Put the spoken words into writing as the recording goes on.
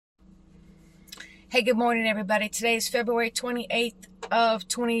Hey, good morning, everybody. Today is February 28th of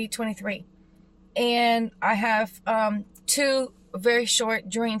 2023. And I have two very short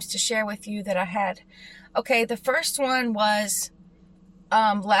dreams to share with you that I had. Okay, the first one was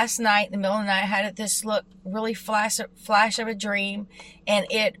last night, in the middle of the night, I had this really flash of a dream. And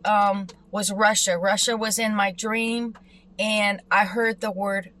it was Russia. Russia was in my dream. And I heard the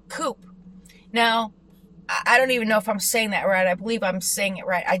word coup. Now, I don't even know if I'm saying that right. I believe I'm saying it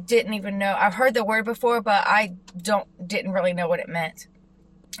right. I didn't even know. I've heard the word before, but I didn't really know what it meant.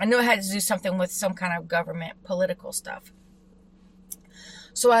 I knew it had to do something with some kind of government, political stuff.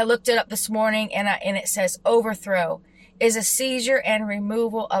 So I looked it up this morning, and it says overthrow is a seizure and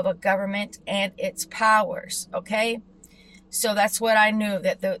removal of a government and its powers. Okay, so that's what I knew,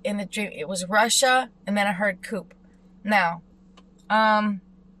 that in the dream it was Russia, and then I heard coup. Now,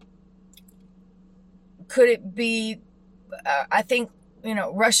 could it be, I think,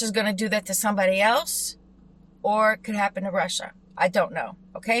 Russia's going to do that to somebody else, or it could happen to Russia. I don't know,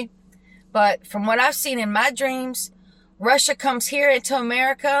 okay? But from what I've seen in my dreams, Russia comes here into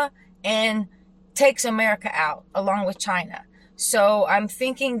America and takes America out along with China. So I'm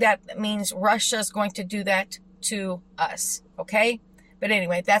thinking that means Russia's going to do that to us, okay? But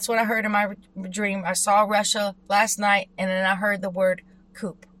anyway, that's what I heard in my dream. I saw Russia last night, and then I heard the word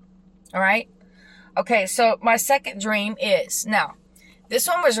coup, all right? Okay, so my second dream is, now, this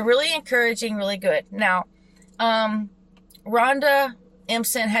one was really encouraging, really good. Now, Rhonda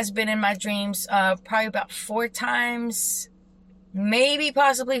Empson has been in my dreams probably about 4 times, maybe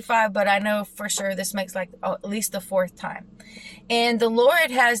possibly 5, but I know for sure this makes at least the 4th time. And the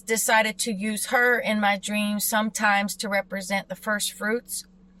Lord has decided to use her in my dreams sometimes to represent the first fruits.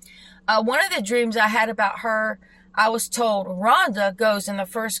 One of the dreams I had about her, I was told Rhonda goes in the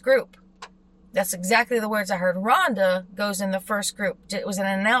first group. That's exactly the words I heard. Rhonda goes in the first group. It was an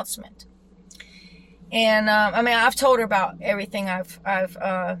announcement. And, I've told her about everything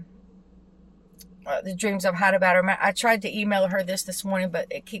the dreams I've had about her. I tried to email her this morning, but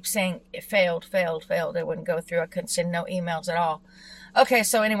it keeps saying it failed. It wouldn't go through. I couldn't send no emails at all. Okay,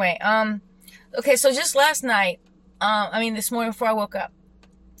 so anyway, so just last night, this morning before I woke up,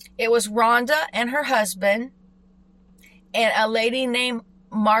 it was Rhonda and her husband and a lady named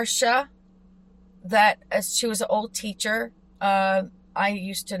Marcia, that she was an old teacher I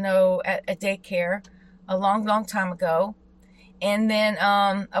used to know at a daycare a long time ago, and then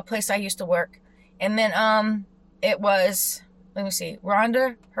a place I used to work, and then it was, let me see,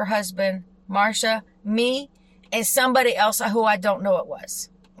 Rhonda, her husband, Marcia, me, and somebody else who I don't know it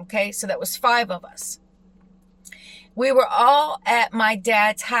was. Okay, so that was 5 of us. We were all at my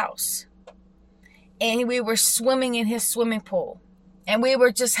dad's house, and we were swimming in his swimming pool. And we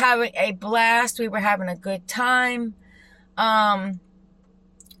were just having a blast. We were having a good time. There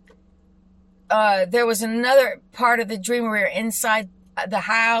was another part of the dream where we were inside the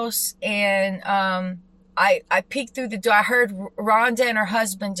house, and I peeked through the door. I heard Rhonda and her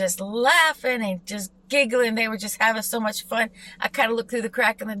husband just laughing and just giggling. They were just having so much fun. I kind of looked through the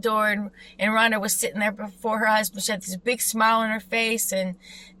crack in the door, and Rhonda was sitting there before her husband. She had this big smile on her face, and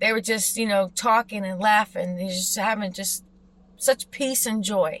they were just, talking and laughing. They were just having such peace and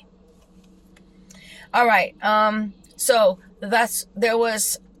joy. All right. So there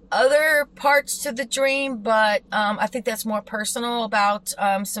was other parts to the dream, but I think that's more personal about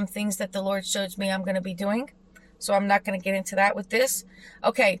some things that the Lord showed me I'm going to be doing. So I'm not going to get into that with this.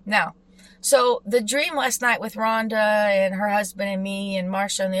 Okay. Now, so the dream last night with Rhonda and her husband and me and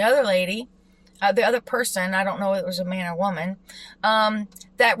Marcia and the other lady, the other person, I don't know if it was a man or woman,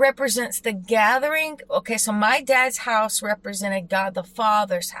 that represents the gathering. Okay, so my dad's house represented God the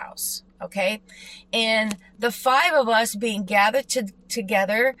Father's house. Okay, and the 5 of us being gathered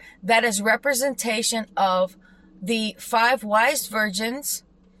together, that is representation of the 5 wise virgins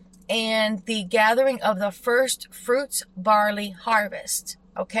and the gathering of the first fruits barley harvest.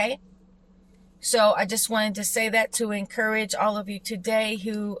 Okay, so I just wanted to say that to encourage all of you today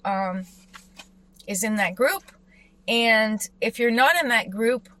who is in that group. And if you're not in that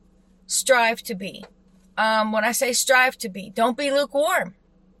group, strive to be. When I say strive to be, don't be lukewarm,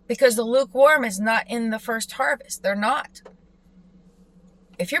 because the lukewarm is not in the first harvest. They're not.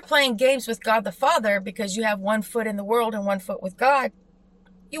 If you're playing games with God the Father because you have 1 foot in the world and 1 foot with God,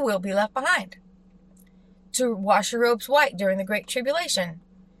 you will be left behind to wash your robes white during the Great Tribulation.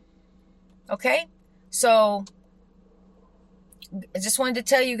 Okay? So I just wanted to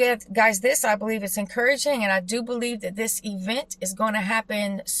tell you guys this. I believe it's encouraging, and I do believe that this event is going to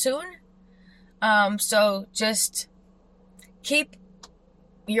happen soon. So just keep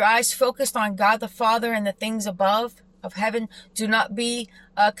your eyes focused on God the Father and the things above, of heaven. Do not be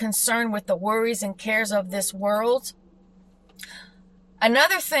concerned with the worries and cares of this world.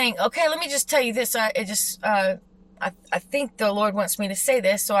 Another thing, okay, let me just tell you this. I think the Lord wants me to say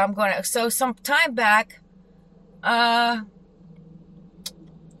this, so I'm going to. So some time back, let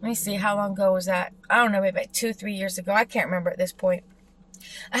me see, how long ago was that? I don't know, maybe like 2-3 years ago. I can't remember at this point.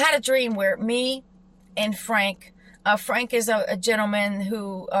 I had a dream where me and Frank is a gentleman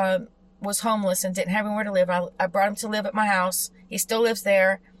who was homeless and didn't have anywhere to live. I brought him to live at my house. He still lives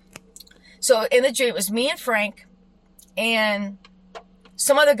there. So in the dream, it was me and Frank and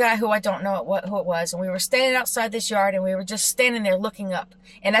some other guy who I don't know who it was. And we were standing outside this yard, and we were just standing there looking up.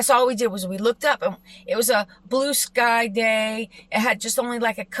 And that's all we did was we looked up, and it was a blue sky day. It had just only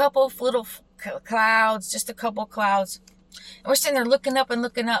like a couple of little clouds, just a couple of clouds. And we're sitting there looking up and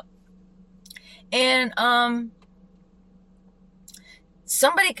looking up. And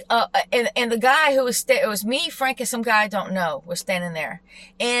somebody, and the guy who was, it was me, Frank, and some guy I don't know was standing there.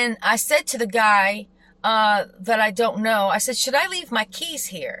 And I said to the guy that I don't know, I said, should I leave my keys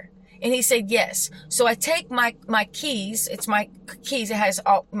here? And he said, yes. So I take my keys. It's my keys. It has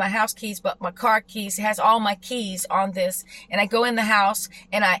all my house keys, but my car keys. It has all my keys on this. And I go in the house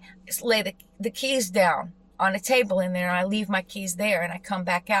and I lay the keys down on a table in there. And I leave my keys there and I come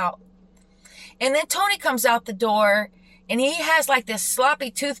back out. And then Tony comes out the door and he has like this sloppy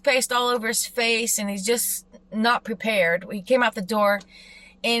toothpaste all over his face. And he's just not prepared. He came out the door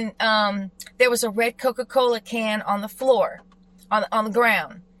and there was a red Coca-Cola can on the floor, on the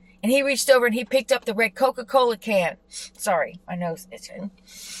ground. And he reached over and he picked up the red Coca-Cola can. Sorry, my nose is itching.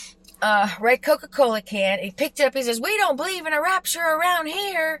 Red Coca-Cola can. He picked it up. He says, we don't believe in a rapture around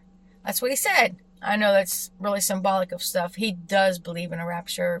here. That's what he said. I know that's really symbolic of stuff. He does believe in a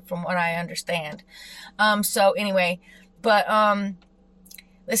rapture from what I understand. So anyway, but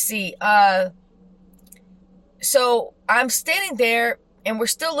let's see. So I'm standing there and we're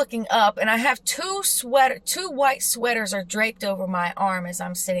still looking up, and I have two white sweaters are draped over my arm as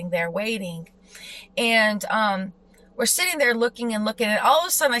I'm sitting there waiting. And we're sitting there looking, and all of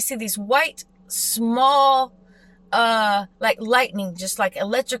a sudden I see these white, small, like lightning, just like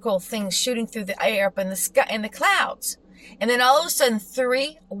electrical things shooting through the air up in the sky, in the clouds. And then all of a sudden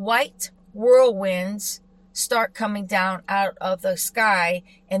 3 white whirlwinds start coming down out of the sky,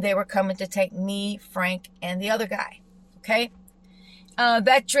 and they were coming to take me, Frank, and the other guy. Okay?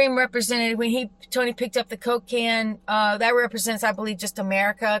 That dream represented when Tony picked up the Coke can, that represents, I believe, just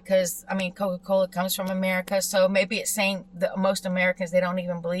America, because, I mean, Coca-Cola comes from America, so maybe it's saying that most Americans, they don't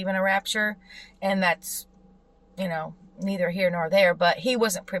even believe in a rapture, and that's, you know, neither here nor there, but he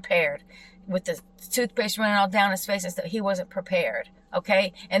wasn't prepared. With the toothpaste running all down his face and stuff, he wasn't prepared,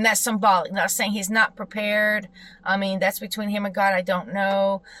 okay? And that's symbolic. Not saying he's not prepared. I mean, that's between him and God, I don't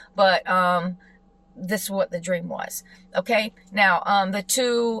know, but, this is what the dream was. Okay. Now, the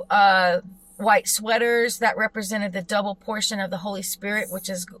 2, white sweaters that represented the double portion of the Holy Spirit, which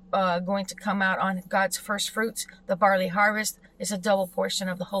is, going to come out on God's first fruits. The barley harvest is a double portion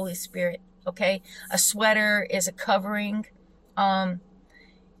of the Holy Spirit. Okay. A sweater is a covering. All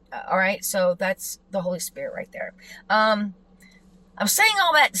right. So that's the Holy Spirit right there. I'm saying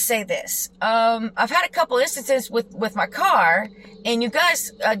all that to say this. I've had a couple instances with my car, and you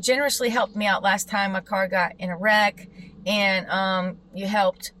guys generously helped me out last time my car got in a wreck, and you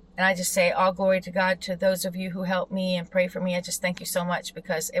helped. And I just say all glory to God to those of you who helped me and pray for me. I just thank you so much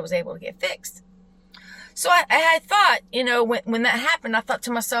because it was able to get fixed. So I had thought, you know, when that happened, I thought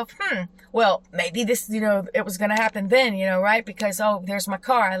to myself, well, maybe this, you know, it was going to happen then, you know, right? Because, oh, there's my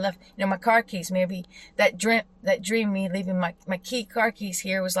car. I left, you know, my car keys. Maybe that dream, me leaving my car keys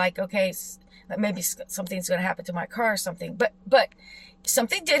here was like, okay, maybe something's going to happen to my car or something. But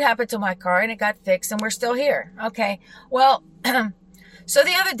something did happen to my car and it got fixed and we're still here. Okay. Well, so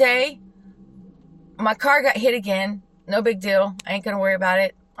the other day, my car got hit again. No big deal. I ain't going to worry about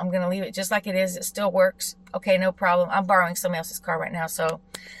it. I'm going to leave it just like it is. It still works. Okay, no problem. I'm borrowing somebody else's car right now. So,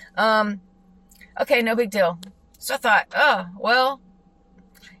 okay, no big deal. So I thought, oh, well,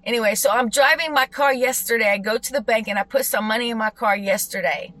 anyway, so I'm driving my car yesterday. I go to the bank and I put some money in my car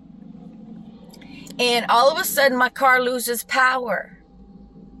yesterday. And all of a sudden, my car loses power.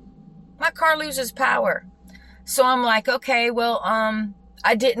 My car loses power. So I'm like, okay, well,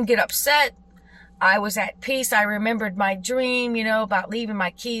 I didn't get upset. I was at peace. I remembered my dream, you know, about leaving my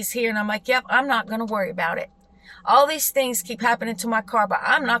keys here. And I'm like, yep, I'm not going to worry about it. All these things keep happening to my car, but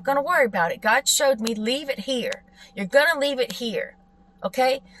I'm not going to worry about it. God showed me, leave it here. You're going to leave it here.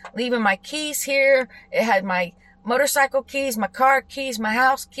 Okay? Leaving my keys here. It had my motorcycle keys, my car keys, my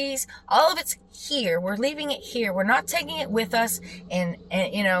house keys. All of it's here. We're leaving it here. We're not taking it with us. And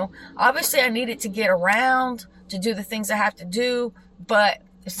you know, obviously I needed to get around to do the things I have to do. But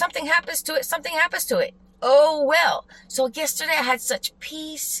if something happens to it, something happens to it. Oh, well. So yesterday I had such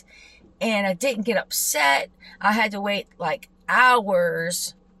peace and I didn't get upset. I had to wait like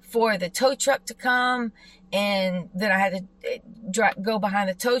hours for the tow truck to come. And then I had to go behind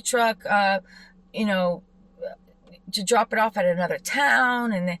the tow truck, to drop it off at another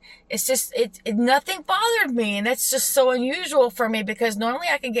town. And it's just, nothing bothered me. And that's just so unusual for me, because normally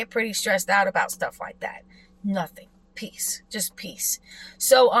I can get pretty stressed out about stuff like that. Nothing. Peace. Just peace.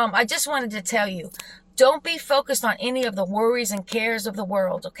 So I just wanted to tell you, don't be focused on any of the worries and cares of the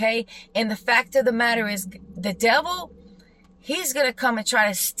world, okay? And the fact of the matter is, the devil, he's going to come and try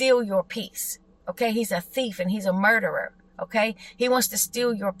to steal your peace, okay? He's a thief and he's a murderer, okay? He wants to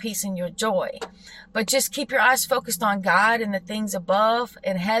steal your peace and your joy. But just keep your eyes focused on God and the things above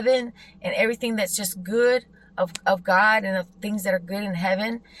in heaven and everything that's just good of God and of things that are good in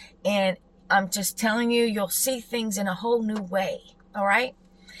heaven. And I'm just telling you, you'll see things in a whole new way, all right?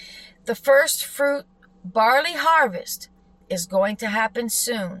 The first fruit barley harvest is going to happen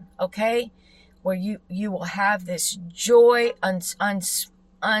soon, okay? Where you will have this joy,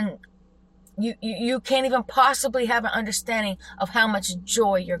 you can't even possibly have an understanding of how much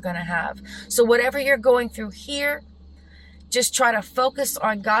joy you're going to have. So whatever you're going through here, just try to focus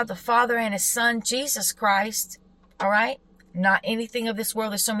on God the Father and His Son, Jesus Christ, all right? Not anything of this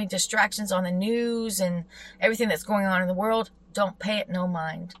world. There's so many distractions on the news and everything that's going on in the world. Don't pay it no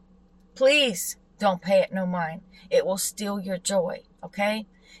mind. Please don't pay it no mind. It will steal your joy, okay?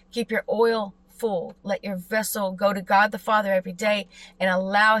 Keep your oil full. Let your vessel go to God the Father every day and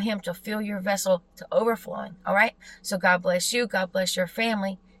allow Him to fill your vessel to overflowing, all right? So God bless you. God bless your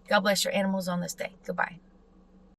family. God bless your animals on this day. Goodbye.